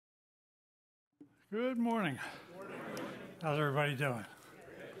Good morning. How's everybody doing?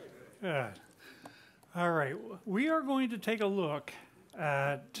 Good. All right. We are going to take a look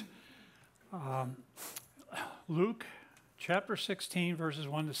at Luke chapter 16, verses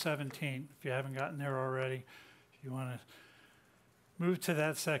 1 to 17. If you haven't gotten there already, if you want to move to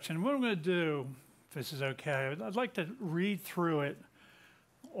that section. What I'm going to do, if this is okay, I'd like to read through it,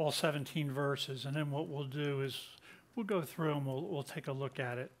 all 17 verses, and then what we'll do is we'll go through and we'll take a look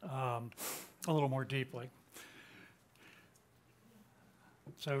at it a little more deeply.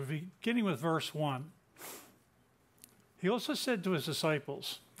 So beginning with verse 1, he also said to his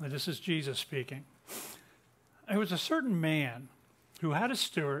disciples, and this is Jesus speaking, there was a certain man who had a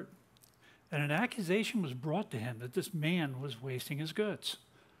steward, and an accusation was brought to him that this man was wasting his goods.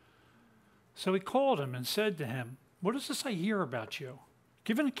 So he called him and said to him, "What is this I hear about you?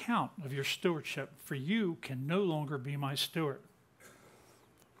 Give an account of your stewardship, for you can no longer be my steward."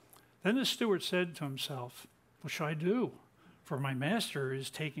 Then the steward said to himself, "What shall I do? For my master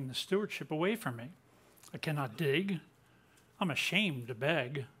is taking the stewardship away from me. I cannot dig. I'm ashamed to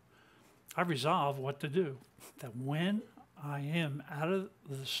beg. I resolve what to do, that when I am out of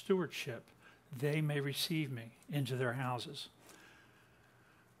the stewardship, they may receive me into their houses."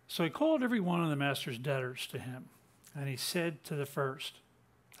 So he called every one of the master's debtors to him, and he said to the first,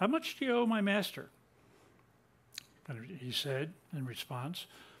 "How much do you owe my master?" And he said in response,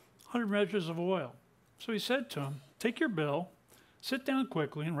 100 measures of oil. So he said to him, "Take your bill, sit down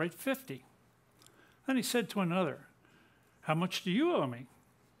quickly, and write 50. Then he said to another, "How much do you owe me?"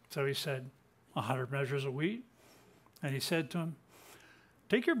 So he said, 100 measures of wheat. And he said to him,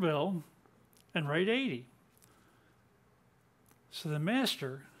 "Take your bill and write 80. So the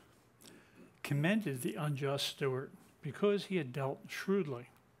master commended the unjust steward because he had dealt shrewdly.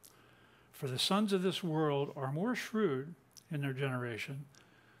 For the sons of this world are more shrewd in their generation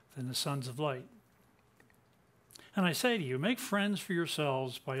than the sons of light. And I say to you, make friends for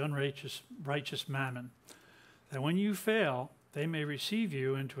yourselves by righteous mammon, that when you fail, they may receive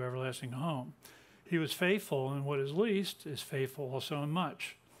you into everlasting home. He who is faithful in what is least is faithful also in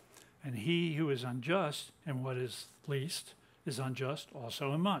much. And he who is unjust in what is least is unjust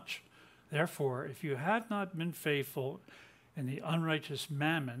also in much. Therefore, if you have not been faithful in the unrighteous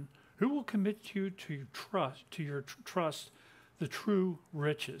mammon, who will commit you to your trust the true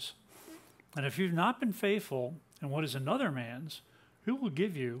riches? And if you've not been faithful in what is another man's, who will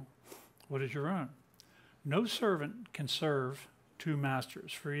give you what is your own? No servant can serve two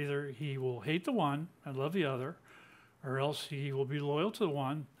masters, for either he will hate the one and love the other, or else he will be loyal to the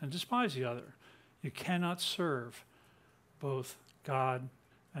one and despise the other. You cannot serve both God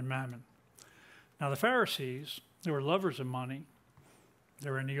and mammon." Now the Pharisees, they were lovers of money.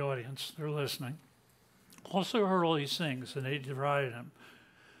 They were in the audience. They were listening. Also heard all these things, and they derided him.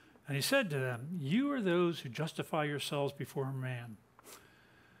 And he said to them, "You are those who justify yourselves before man.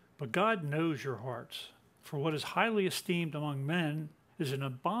 But God knows your hearts. For what is highly esteemed among men is an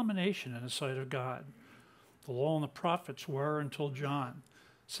abomination in the sight of God. The law and the prophets were until John.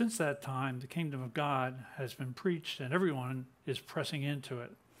 Since that time, the kingdom of God has been preached, and everyone is pressing into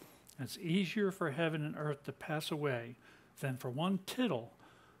it. And it's easier for heaven and earth to pass away than for one tittle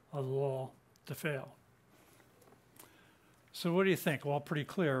of the law to fail." So what do you think? Well, pretty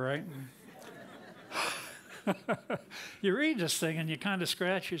clear, right? You read this thing and you kind of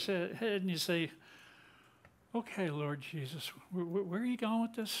scratch your head and you say, "Okay, Lord Jesus, where are you going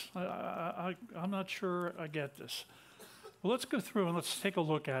with this? I'm not sure I get this." Well, let's go through and let's take a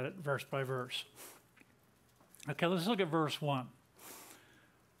look at it verse by verse. Okay, let's look at verse 1.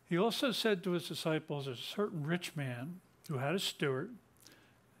 He also said to his disciples, "A certain rich man who had a steward,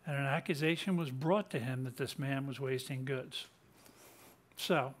 and an accusation was brought to him that this man was wasting goods."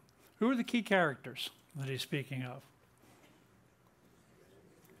 So, who are the key characters that he's speaking of?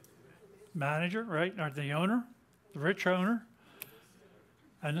 Manager, right? Or the owner, the rich owner,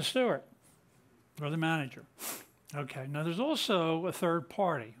 and the steward, or the manager. Okay, now there's also a third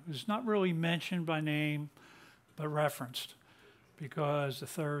party who's not really mentioned by name, but referenced, because the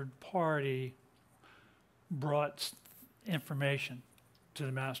third party brought information to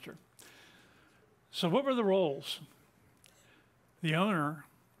the master. So what were the roles? The owner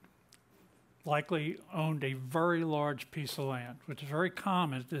likely owned a very large piece of land, which is very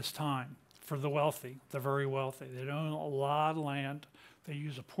common at this time for the wealthy, the very wealthy. They own a lot of land. They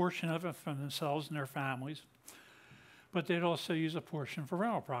use a portion of it for themselves and their families, but they'd also use a portion for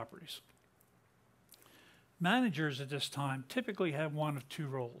rental properties. Managers at this time typically have one of two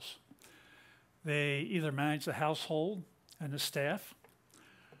roles. They either manage the household and the staff,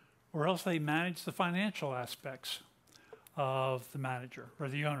 or else they manage the financial aspects of the manager or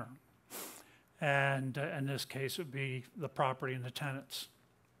the owner. And in this case, it would be the property and the tenants.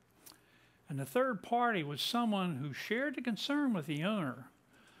 And the third party was someone who shared the concern with the owner.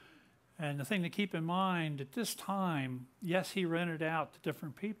 And the thing to keep in mind at this time, yes, he rented out to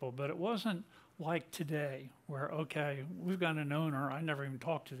different people, but it wasn't like today where, okay, we've got an owner. I never even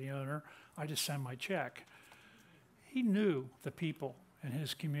talked to the owner. I just send my check. He knew the people in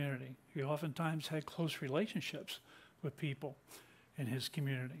his community. He oftentimes had close relationships with people in his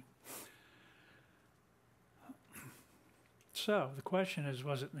community. So the question is,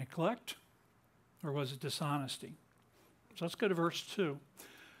 was it neglect or was it dishonesty? So let's go to verse 2.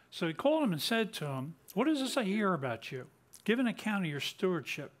 So he called him and said to him, "What is this I hear about you? Give an account of your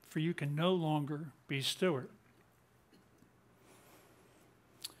stewardship, for you can no longer be steward."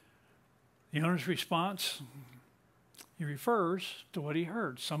 The owner's response, he refers to what he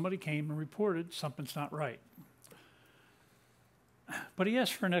heard. Somebody came and reported something's not right. But he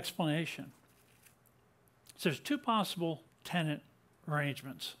asked for an explanation. So there's two possible tenant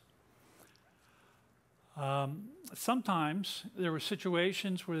arrangements. Sometimes there were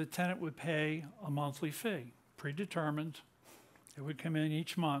situations where the tenant would pay a monthly fee, predetermined. It would come in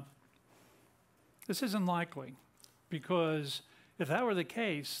each month. This isn't likely, because if that were the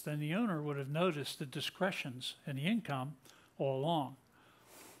case, then the owner would have noticed the discretions in the income all along.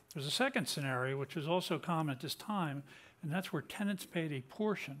 There's a second scenario, which was also common at this time, and that's where tenants paid a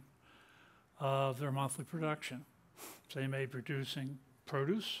portion of their monthly production. So they may be producing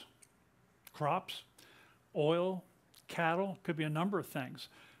produce, crops, oil, cattle, could be a number of things,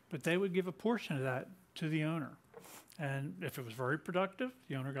 but they would give a portion of that to the owner. And if it was very productive,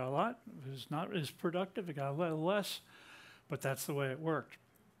 the owner got a lot. If it was not as productive, it got a little less, but that's the way it worked.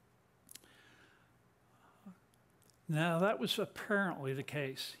 Now, that was apparently the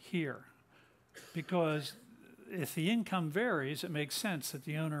case here, because if the income varies, it makes sense that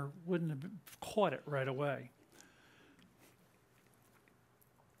the owner wouldn't have caught it right away.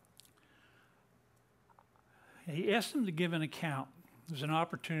 He asked him to give an account. There's an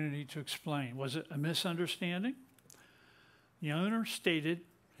opportunity to explain. Was it a misunderstanding? The owner stated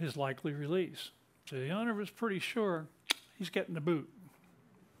his likely release. So the owner was pretty sure he's getting the boot.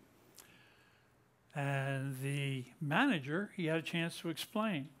 And the manager, he had a chance to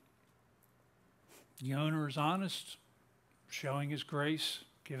explain. The owner is honest, showing his grace,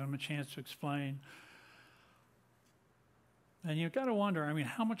 give him a chance to explain. And you've got to wonder, I mean,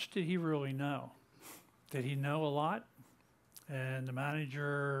 how much did he really know? Did he know a lot? And the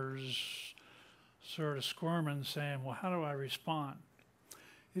manager's sort of squirming, saying, well, how do I respond?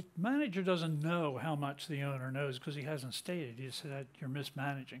 The manager doesn't know how much the owner knows because he hasn't stated. He said, you're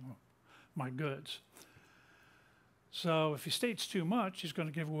mismanaging my goods. So if he states too much, he's going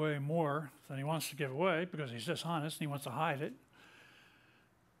to give away more than he wants to give away because he's dishonest and he wants to hide it.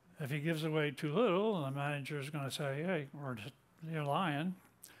 If he gives away too little, the manager is going to say, hey, or you're lying.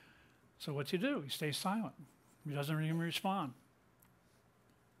 So what's he do? He stays silent. He doesn't even respond.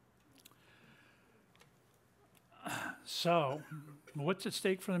 So what's at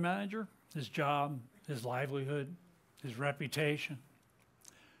stake for the manager? His job, his livelihood, his reputation.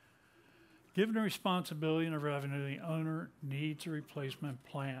 Given the responsibility and the revenue, the owner needs a replacement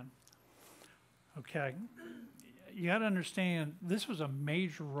plan. Okay, you got to understand, this was a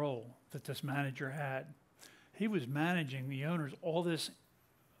major role that this manager had. He was managing the owners, all this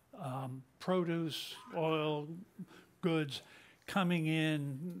produce, oil, goods coming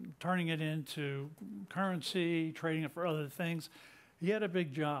in, turning it into currency, trading it for other things. He had a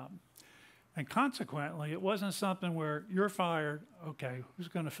big job. And consequently, it wasn't something where you're fired, okay, who's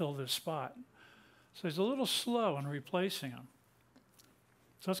going to fill this spot? So he's a little slow in replacing him.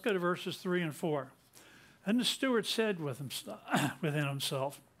 So let's go to verses 3 and 4. And the steward said within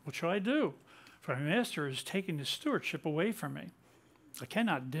himself, what shall I do? For my master is taking the stewardship away from me. I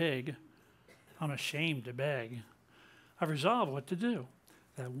cannot dig. I'm ashamed to beg. I've resolved what to do,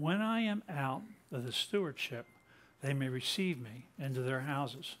 that when I am out of the stewardship, they may receive me into their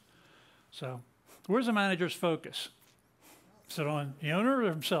houses. So where's the manager's focus? Is it on the owner or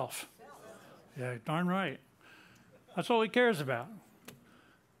himself? Yeah, darn right. That's all he cares about.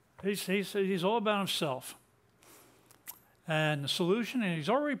 He's all about himself. And the solution, and he's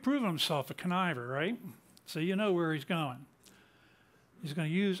already proven himself a conniver, right? So you know where he's going. He's going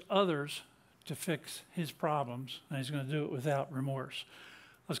to use others to fix his problems, and he's going to do it without remorse.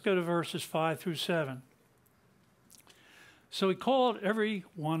 Let's go to verses 5 through 7. So he called every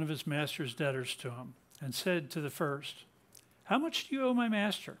one of his master's debtors to him and said to the first, how much do you owe my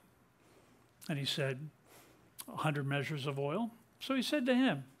master? And he said, 100 measures of oil. So he said to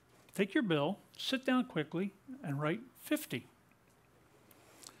him, take your bill, sit down quickly, and write 50.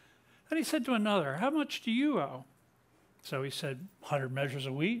 And he said to another, how much do you owe? So he said, 100 measures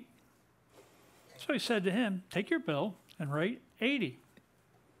of wheat. So he said to him, take your bill and write 80.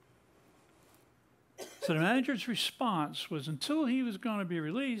 So the manager's response was, until he was going to be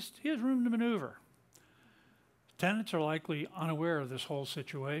released, he has room to maneuver. Tenants are likely unaware of this whole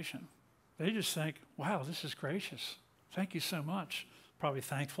situation. They just think, wow, this is gracious. Thank you so much. Probably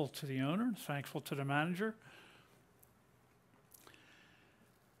thankful to the owner, thankful to the manager.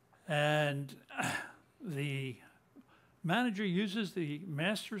 And the manager uses the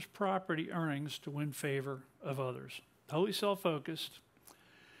master's property earnings to win favor of others. Totally self-focused.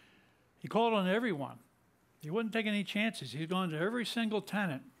 He called on everyone. He wouldn't take any chances. He's going to every single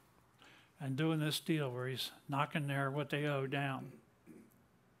tenant and doing this deal where he's knocking their what they owe down.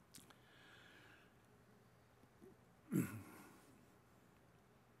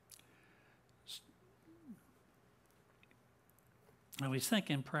 And he's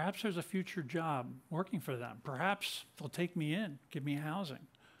thinking, perhaps there's a future job working for them. Perhaps they'll take me in, give me housing.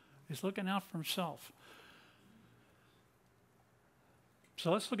 He's looking out for himself.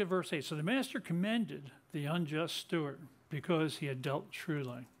 So let's look at verse 8. So the master commended the unjust steward because he had dealt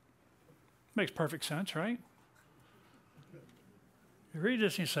shrewdly. Makes perfect sense, right? You read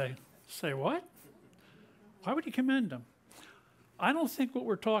this and you say what? Why would he commend him? I don't think what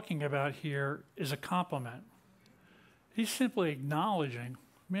we're talking about here is a compliment. He's simply acknowledging,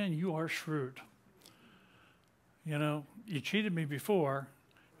 man, you are shrewd. You know, you cheated me before,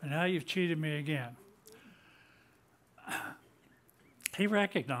 and now you've cheated me again. He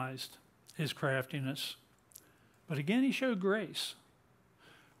recognized his craftiness, but again, he showed grace.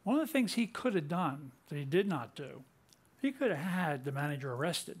 One of the things he could have done that he did not do, he could have had the manager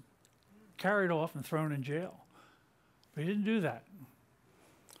arrested, carried off, and thrown in jail. But he didn't do that.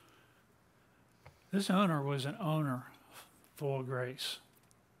 This owner was an owner full of grace.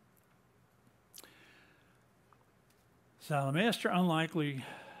 So the master unlikely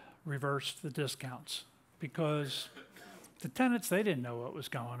reversed the discounts because the tenants, they didn't know what was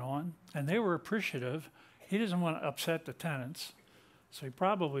going on, and they were appreciative. He doesn't want to upset the tenants, so he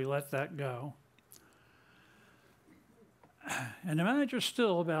probably let that go. And the manager's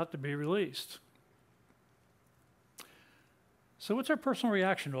still about to be released. So what's our personal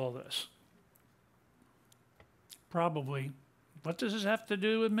reaction to all this? Probably, what does this have to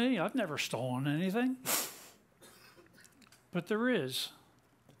do with me? I've never stolen anything. But there is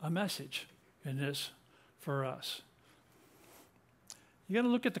a message in this for us. You got to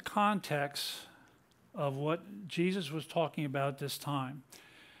look at the context of what Jesus was talking about this time.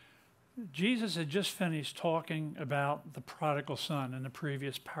 Jesus had just finished talking about the prodigal son in the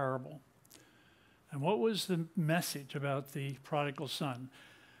previous parable. And what was the message about the prodigal son?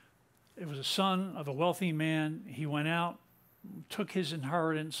 It was a son of a wealthy man. He went out, took his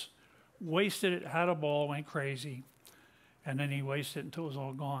inheritance, wasted it, had a ball, went crazy, and then he wasted it until it was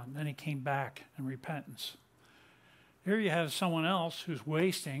all gone. Then he came back in repentance. Here you have someone else who's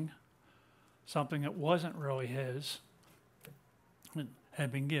wasting something that wasn't really his,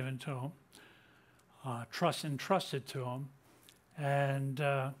 had been given to him, entrusted to him, and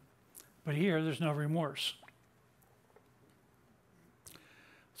but here there's no remorse.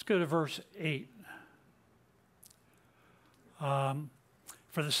 Let's go to verse 8.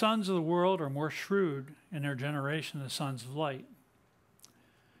 For the sons of the world are more shrewd in their generation than the sons of light.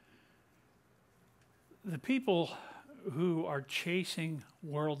 The people who are chasing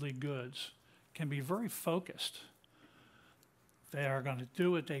worldly goods can be very focused. They are going to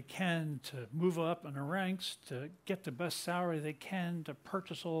do what they can to move up in the ranks, to get the best salary they can, to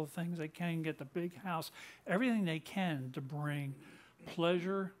purchase all the things they can, get the big house, everything they can to bring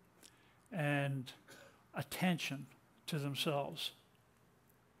pleasure and attention to themselves.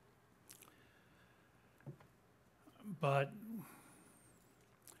 But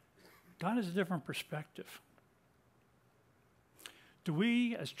God has a different perspective. Do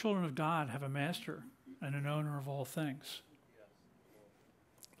we, as children of God, have a master and an owner of all things?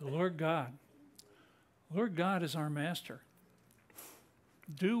 The Lord God. Lord God is our master.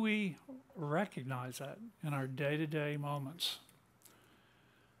 Do we recognize that in our day-to-day moments,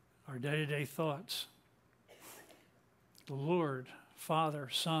 our day-to-day thoughts? The Lord, Father,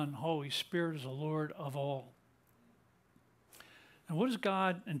 Son, Holy Spirit is the Lord of all. And what has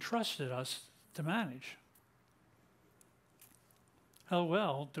God entrusted us to manage? How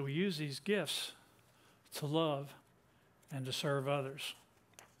well do we use these gifts to love and to serve others?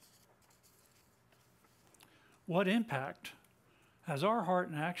 What impact has our heart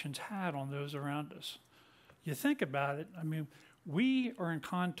and actions had on those around us? You think about it, I mean, we are in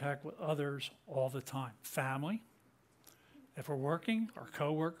contact with others all the time. Family, if we're working, our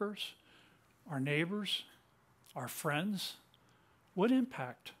coworkers, our neighbors, our friends? What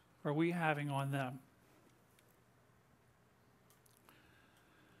impact are we having on them?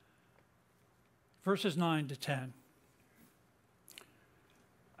 Verses 9 to 10.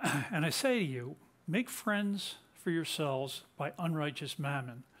 And I say to you, make friends for yourselves by unrighteous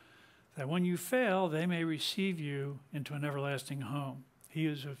mammon, that when you fail, they may receive you into an everlasting home. He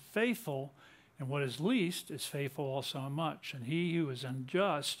who is faithful in what is least is faithful also in much, and he who is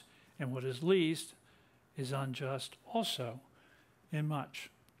unjust in what is least is unjust also in much.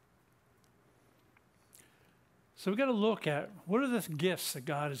 So we've got to look at what are the gifts that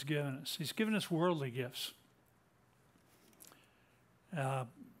God has given us. He's given us worldly gifts.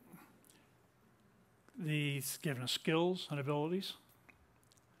 He's given us skills and abilities.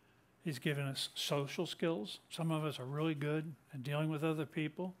 He's given us social skills. Some of us are really good at dealing with other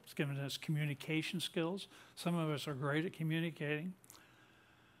people. He's given us communication skills. Some of us are great at communicating.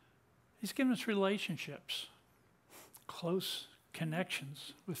 He's given us relationships, close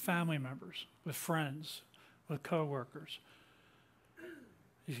connections with family members, with friends, with coworkers.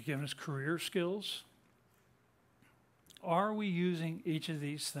 He's given us career skills. Are we using each of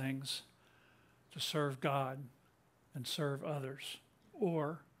these things to serve God and serve others?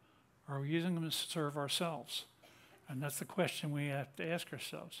 Or are we using them to serve ourselves? And that's the question we have to ask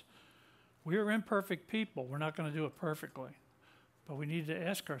ourselves. We are imperfect people. We're not going to do it perfectly. But we need to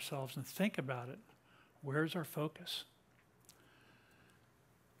ask ourselves and think about it. Where's our focus?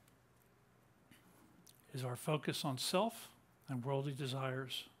 Is our focus on self and worldly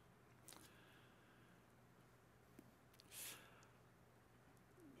desires?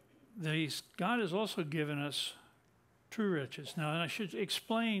 God has also given us true riches. Now, and I should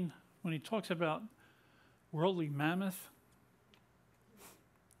explain when he talks about worldly mammoth,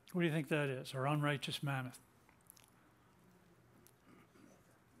 what do you think that is, or unrighteous mammoth?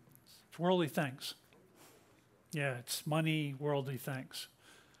 It's worldly things. Yeah, it's money, worldly things.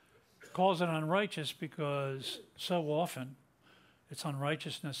 It calls it unrighteous because so often it's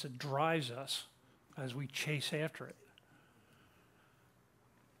unrighteousness that drives us as we chase after it.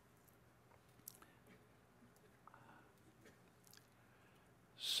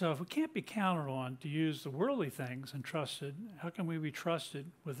 So if we can't be counted on to use the worldly things and trusted, how can we be trusted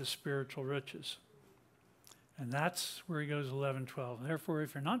with the spiritual riches? And that's where he goes 11, 12. Therefore,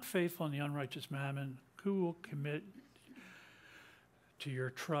 if you're not faithful in the unrighteous mammon, who will commit to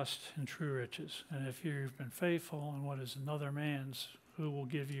your trust in true riches? And if you've been faithful in what is another man's, who will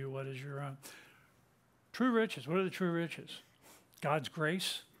give you what is your own? True riches. What are the true riches? God's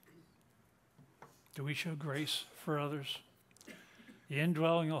grace. Do we show grace for others? The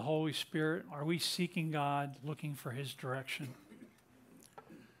indwelling of the Holy Spirit. Are we seeking God, looking for his direction?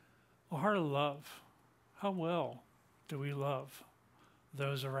 A heart of love. How well do we love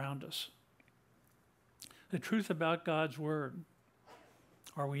those around us? The truth about God's word.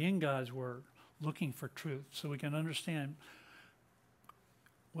 Are we in God's word, looking for truth so we can understand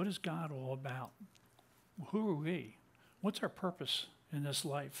what is God all about? Who are we? What's our purpose in this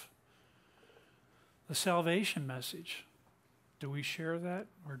life? The salvation message. Do we share that,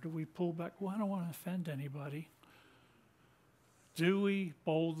 or do we pull back? Well, I don't want to offend anybody. Do we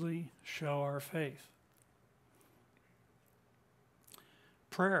boldly show our faith?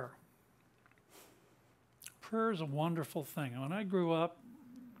 Prayer. Prayer is a wonderful thing. When I grew up,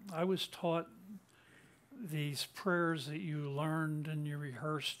 I was taught these prayers that you learned and you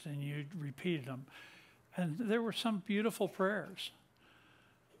rehearsed and you repeated them. And there were some beautiful prayers.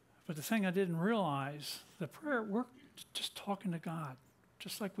 But the thing I didn't realize, the prayer, we're just talking to God,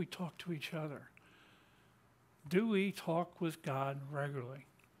 just like we talk to each other. Do we talk with God regularly?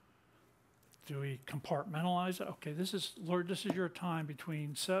 Do we compartmentalize it? Okay, this is, Lord, this is your time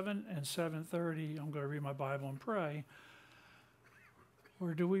between 7 and 7:30. I'm going to read my Bible and pray.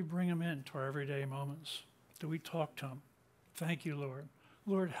 Or do we bring him into our everyday moments? Do we talk to him? Thank you, Lord.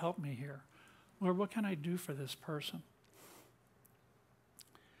 Lord, help me here. Lord, what can I do for this person?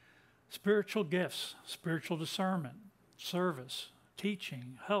 Spiritual gifts, spiritual discernment, service,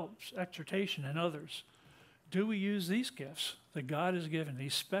 teaching, helps, exhortation, and others. Do we use these gifts that God has given,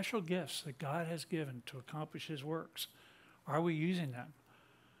 these special gifts that God has given to accomplish his works? Are we using them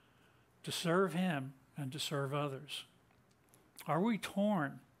to serve him and to serve others? Are we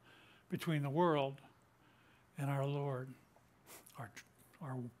torn between the world and our Lord,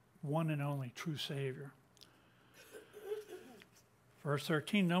 our one and only true Savior? Verse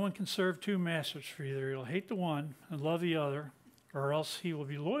 13, no one can serve two masters, for either he'll hate the one and love the other, or else he will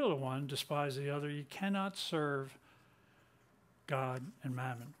be loyal to one, despise the other. You cannot serve God and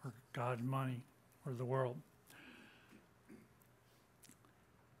mammon, or God and money, or the world.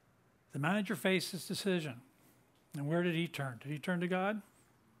 The manager faced his decision. And where did he turn? Did he turn to God?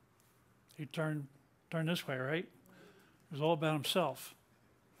 He turned this way, right? It was all about himself.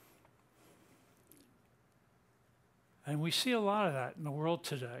 And we see a lot of that in the world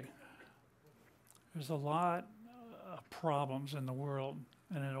today. There's a lot of problems in the world,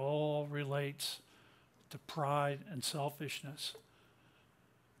 and it all relates to pride and selfishness.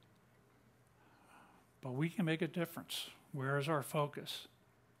 But we can make a difference. Where is our focus?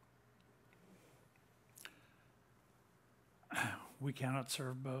 We cannot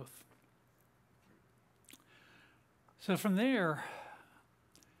serve both. So from there,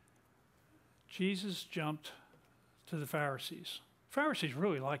 Jesus jumped to the Pharisees. Pharisees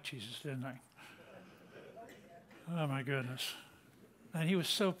really liked Jesus, didn't they? Oh my goodness. And he was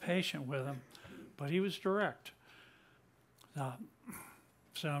so patient with them, but he was direct.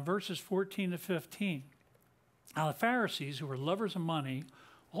 So in verses 14 to 15, now the Pharisees, who were lovers of money,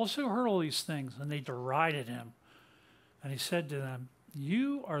 also heard all these things, and they derided him. And he said to them,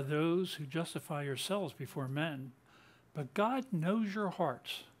 "You are those who justify yourselves before men, but God knows your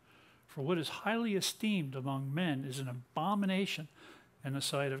hearts. For what is highly esteemed among men is an abomination in the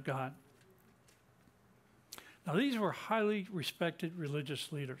sight of God." Now, these were highly respected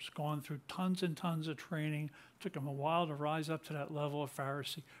religious leaders, gone through tons and tons of training. Took them a while to rise up to that level of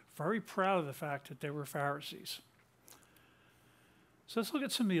Pharisee. Very proud of the fact that they were Pharisees. So let's look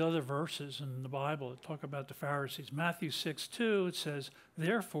at some of the other verses in the Bible that talk about the Pharisees. Matthew 6:2, it says,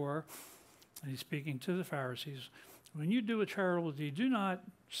 "Therefore," and he's speaking to the Pharisees, "when you do a charitable deed, do not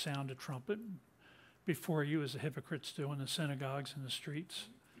sound a trumpet before you as the hypocrites do in the synagogues and the streets,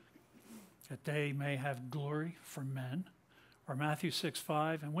 that they may have glory from men." Or Matthew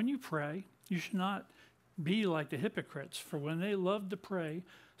 6:5, "And when you pray, you should not be like the hypocrites, for when they love to pray,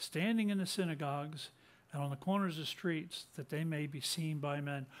 standing in the synagogues and on the corners of the streets, that they may be seen by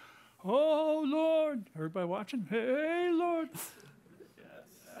men." Oh, Lord. Everybody watching? Hey, Lord.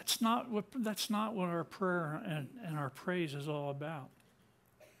 That's not what our prayer and our praise is all about.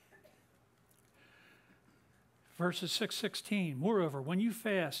 Verses 6:16, "Moreover, when you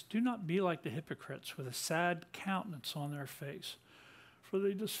fast, do not be like the hypocrites with a sad countenance on their face, for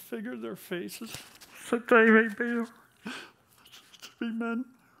they disfigure their faces, that they may be men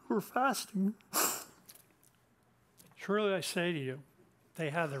who are fasting. Surely I say to you,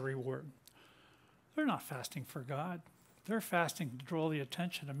 they have the reward." They're not fasting for God. They're fasting to draw the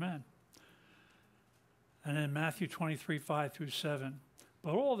attention of men. And then Matthew 23:5 through 7,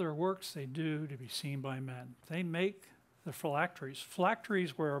 "But all their works they do to be seen by men. They make the phylacteries."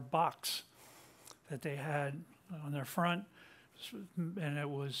 Phylacteries were a box that they had on their front, and it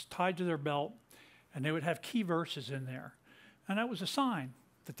was tied to their belt, and they would have key verses in there. And that was a sign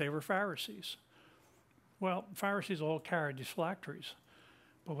that they were Pharisees. Well, Pharisees all carried these phylacteries.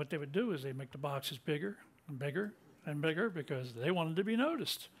 But what they would do is they'd make the boxes bigger and bigger and bigger because they wanted to be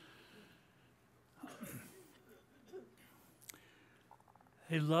noticed.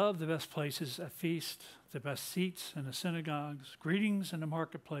 They loved the best places at feast, the best seats in the synagogues, greetings in the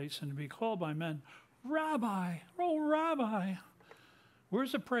marketplace, and to be called by men, "Rabbi," "Oh, Rabbi."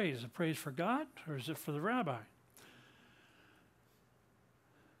 Where's the praise? Is it praise for God or is it for the rabbi?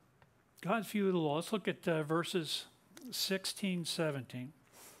 God's view of the law. Let's look at verses 16, 17.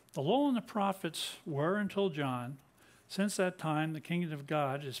 "The law and the prophets were until John. Since that time, the kingdom of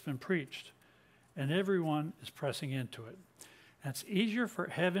God has been preached, and everyone is pressing into it. And it's easier for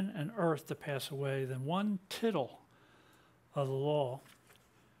heaven and earth to pass away than one tittle of the law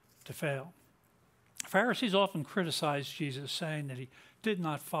to fail." Pharisees often criticized Jesus, saying that he did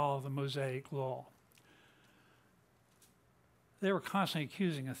not follow the Mosaic law. They were constantly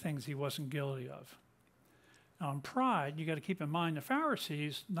accusing of things he wasn't guilty of. Now, in pride, you got to keep in mind the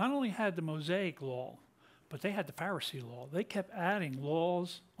Pharisees not only had the Mosaic law, but they had the Pharisee law. They kept adding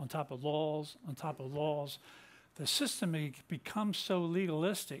laws on top of laws on top of laws. The system had become so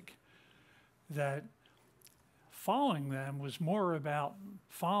legalistic that following them was more about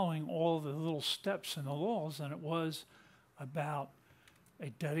following all the little steps in the laws than it was about a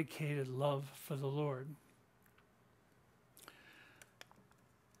dedicated love for the Lord.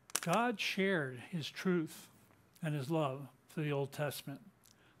 God shared his truth and his love through the Old Testament,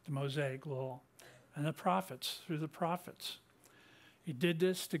 the Mosaic law, and the prophets, through the prophets. He did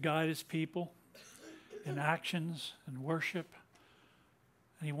this to guide his people in actions and worship,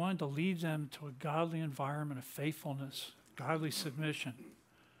 and he wanted to lead them to a godly environment of faithfulness, godly submission,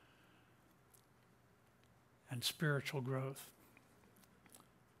 and spiritual growth.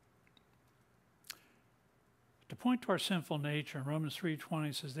 To point to our sinful nature, in Romans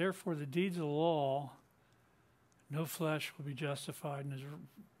 3:20 says, "Therefore the deeds of the law, no flesh will be justified in his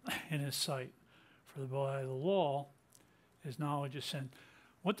in his sight. For by the law is knowledge of sin.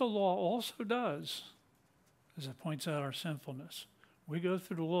 What the law also does is it points out our sinfulness. We go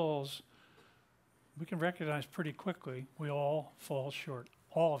through the laws, we can recognize pretty quickly we all fall short.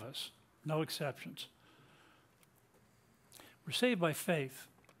 All of us, no exceptions. We're saved by faith.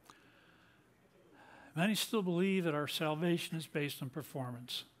 Many still believe that our salvation is based on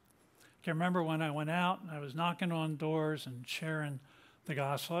performance. I can remember when I went out and I was knocking on doors and sharing the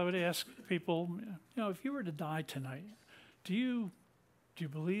gospel, I would ask people, if you were to die tonight, do you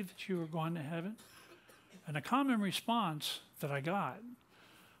believe that you are going to heaven? And a common response that I got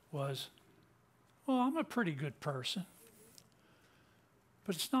was, well, I'm a pretty good person.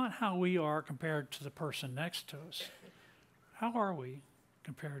 But it's not how we are compared to the person next to us. How are we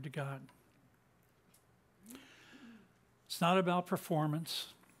compared to God? It's not about performance.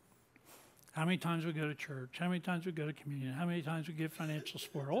 How many times we go to church, how many times we go to communion, how many times we give financial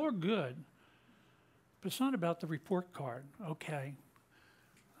support. All are good. But it's not about the report card. Okay,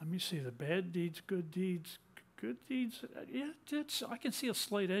 let me see the bad deeds, good deeds. Good deeds, yeah, I can see a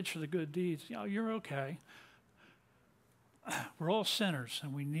slight edge for the good deeds. You're okay. We're all sinners,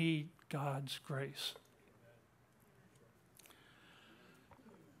 and we need God's grace.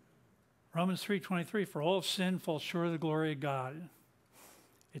 Romans 3:23, for all have sinned, fall short of the glory of God.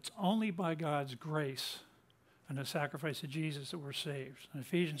 It's only by God's grace and the sacrifice of Jesus that we're saved. In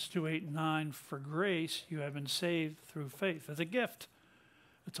Ephesians 2:8 and 9, for grace you have been saved through faith as a gift.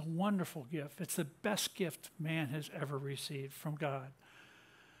 It's a wonderful gift. It's the best gift man has ever received from God.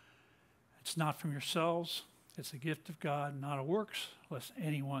 It's not from yourselves. It's a gift of God, not of works, lest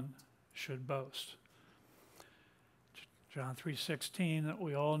anyone should boast. John 3:16, that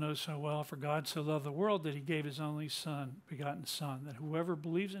we all know so well, for God so loved the world that he gave his only Son, begotten Son, that whoever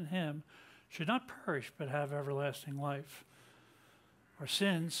believes in him should not perish but have everlasting life. Our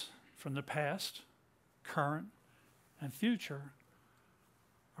sins from the past, current, and future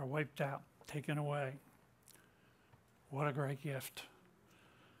are wiped out, taken away. What a great gift.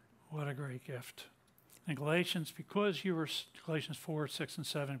 What a great gift. In Galatians 4, 6, and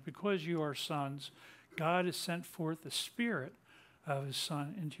 7, because you are sons, God has sent forth the Spirit of his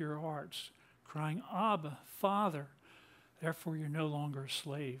Son into your hearts, crying, Abba, Father. Therefore you're no longer a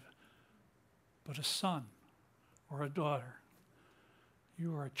slave, but a son or a daughter.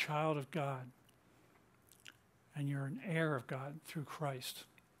 You are a child of God, and you're an heir of God through Christ.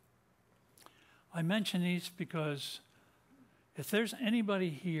 I mention these because if there's anybody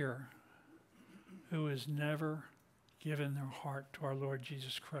here who has never given their heart to our Lord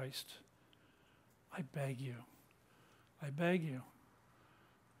Jesus Christ, I beg you,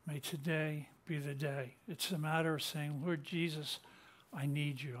 may today be the day. It's a matter of saying, Lord Jesus, I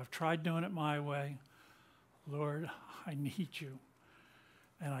need you. I've tried doing it my way. Lord, I need you.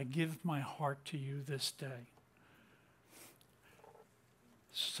 And I give my heart to you this day.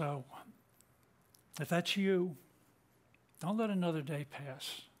 So, if that's you, don't let another day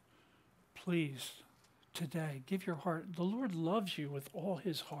pass. Please, today, give your heart. The Lord loves you with all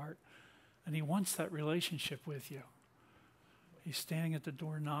his heart, and he wants that relationship with you. He's standing at the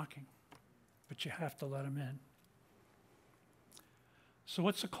door knocking, but you have to let him in. So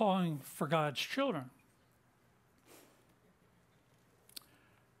what's the calling for God's children?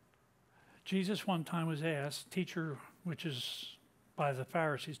 Jesus one time was asked, teacher, which is by the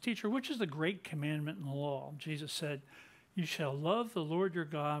Pharisees, teacher, which is the great commandment in the law? Jesus said, you shall love the Lord your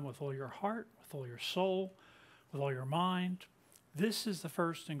God with all your heart, with all your soul, with all your mind. This is the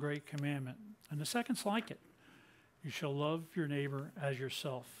first and great commandment. And the second's like it. You shall love your neighbor as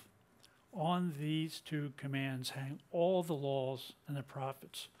yourself. On these two commands hang all the laws and the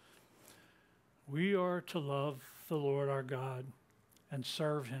prophets. We are to love the Lord our God and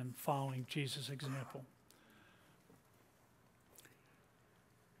serve him following Jesus' example.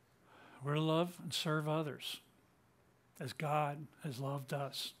 We're to love and serve others as God has loved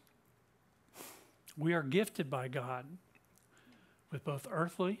us. We are gifted by God with both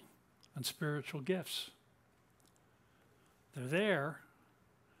earthly and spiritual gifts. They're there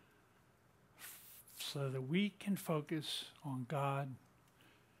so that we can focus on God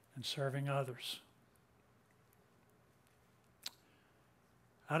and serving others.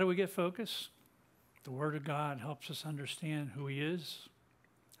 How do we get focused? The Word of God helps us understand who he is,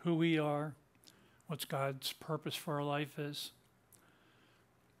 who we are, what God's purpose for our life is.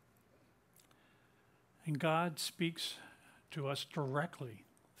 And God speaks to us directly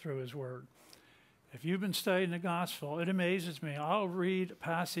through his word. If you've been studying the gospel, it amazes me. I'll read a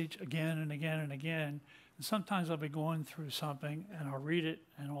passage again and again and again, and sometimes I'll be going through something and I'll read it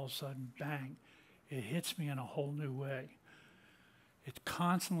and all of a sudden, bang, it hits me in a whole new way. It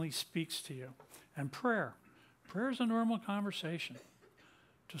constantly speaks to you. And prayer. Prayer is a normal conversation,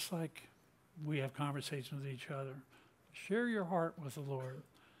 just like we have conversations with each other. Share your heart with the Lord.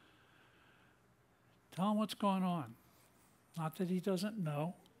 Tell him what's going on. Not that he doesn't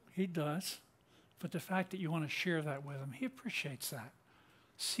know. He does. But the fact that you want to share that with him, he appreciates that.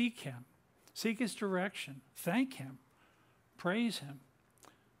 Seek him. Seek his direction. Thank him. Praise him.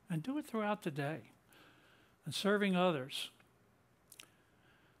 And do it throughout the day. And serving others.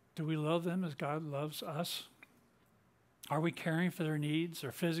 Do we love them as God loves us? Are we caring for their needs,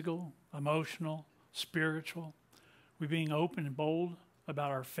 their physical, emotional, spiritual? Are we being open and bold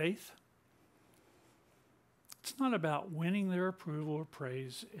about our faith? It's not about winning their approval or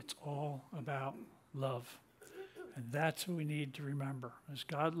praise. It's all about love. And that's what we need to remember. As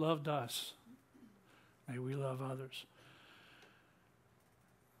God loved us, may we love others.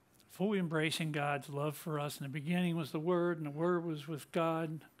 Fully embracing God's love for us. In the beginning was the Word, and the Word was with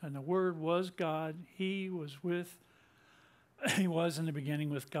God, and the Word was God. He was in the beginning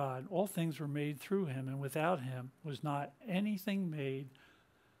with God. All things were made through him, and without him was not anything made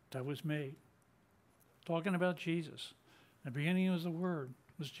that was made. Talking about Jesus. In the beginning was the Word,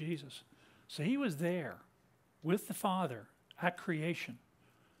 was Jesus. So he was there with the Father at creation.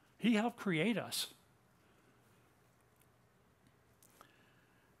 He helped create us.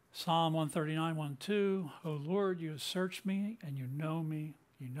 Psalm 139, 1-2, O Lord, you have searched me, and you know me.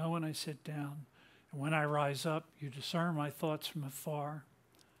 You know when I sit down, and when I rise up, you discern my thoughts from afar.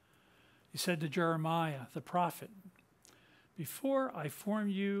 He said to Jeremiah, the prophet, before I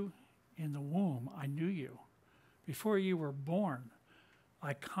formed you in the womb, I knew you. Before you were born,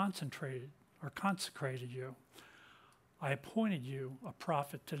 I consecrated you. I appointed you a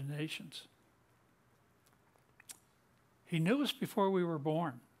prophet to the nations. He knew us before we were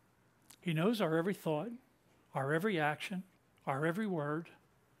born. He knows our every thought, our every action, our every word,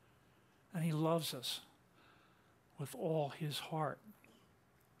 and he loves us with all his heart.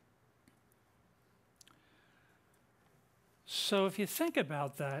 So if you think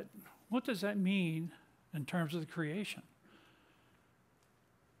about that, what does that mean in terms of the creation?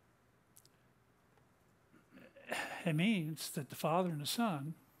 It means that the Father and the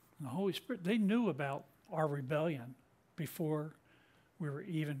Son and the Holy Spirit, they knew about our rebellion before we were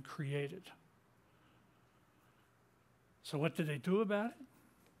even created. So what did they do about it?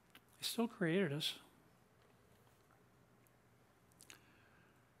 They still created us.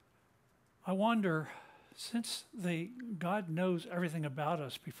 I wonder, since God knows everything about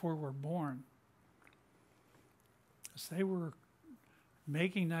us before we're born, as they were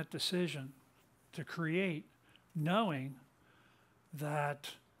making that decision to create, knowing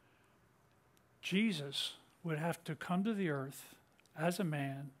that Jesus would have to come to the earth as a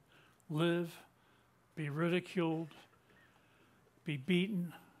man, live, be ridiculed, be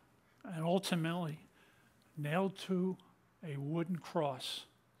beaten, and ultimately nailed to a wooden cross,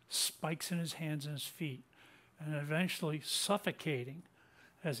 spikes in his hands and his feet, and eventually suffocating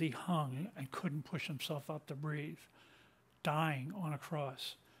as he hung and couldn't push himself up to breathe, dying on a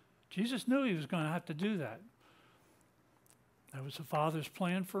cross. Jesus knew he was going to have to do that. That was the Father's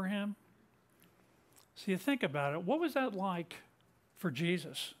plan for him. So you think about it, what was that like for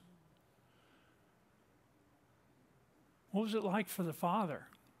Jesus? What was it like for the Father?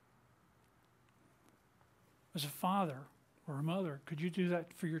 As a father or a mother, could you do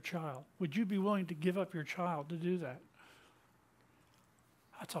that for your child? Would you be willing to give up your child to do that?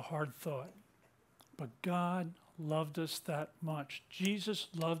 That's a hard thought. But God loved us that much. Jesus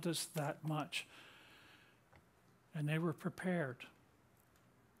loved us that much. And they were prepared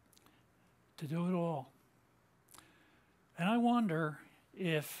to do it all. And I wonder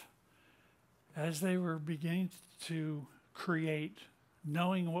if, as they were beginning to create,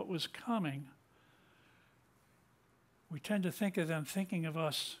 knowing what was coming, we tend to think of them thinking of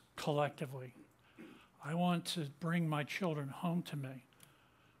us collectively. I want to bring my children home to me.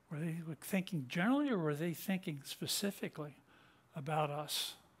 Were they thinking generally, or were they thinking specifically about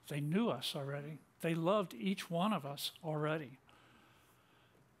us? They knew us already. They loved each one of us already.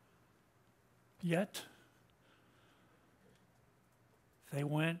 Yet, they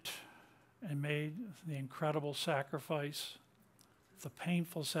went and made the incredible sacrifice, the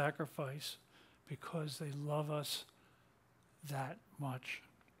painful sacrifice, because they love us that much.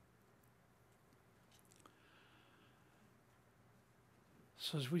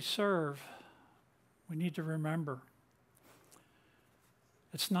 So as we serve, we need to remember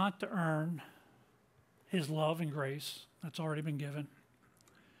it's not to earn his love and grace that's already been given.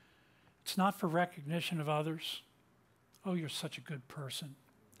 It's not for recognition of others. Oh, you're such a good person.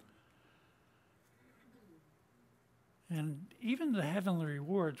 And even the heavenly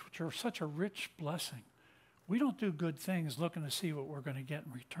rewards, which are such a rich blessing, we don't do good things looking to see what we're going to get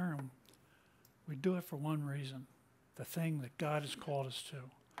in return. We do it for one reason, the thing that God has called us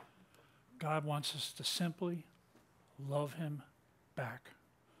to. God wants us to simply love him back.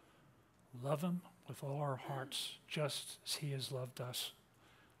 Love him with all our hearts, just as he has loved us.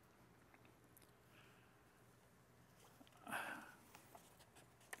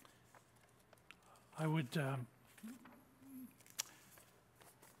 I would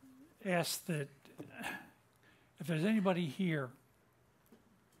ask that if there's anybody here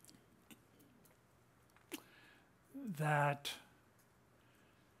that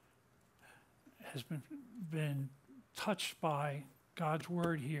has been touched by God's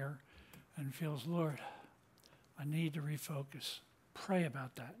word here and feels, Lord, I need to refocus. Pray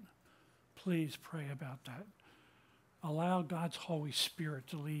about that. Please pray about that. Allow God's Holy Spirit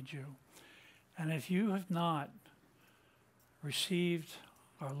to lead you. And if you have not received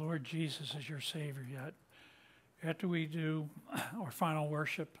our Lord Jesus as your Savior yet, after we do our final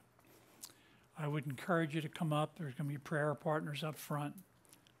worship, I would encourage you to come up. There's going to be prayer partners up front.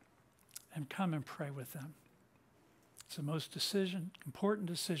 And come and pray with them. It's the most important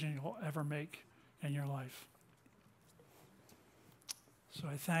decision you'll ever make in your life. So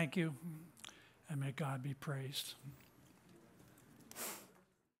I thank you, and may God be praised.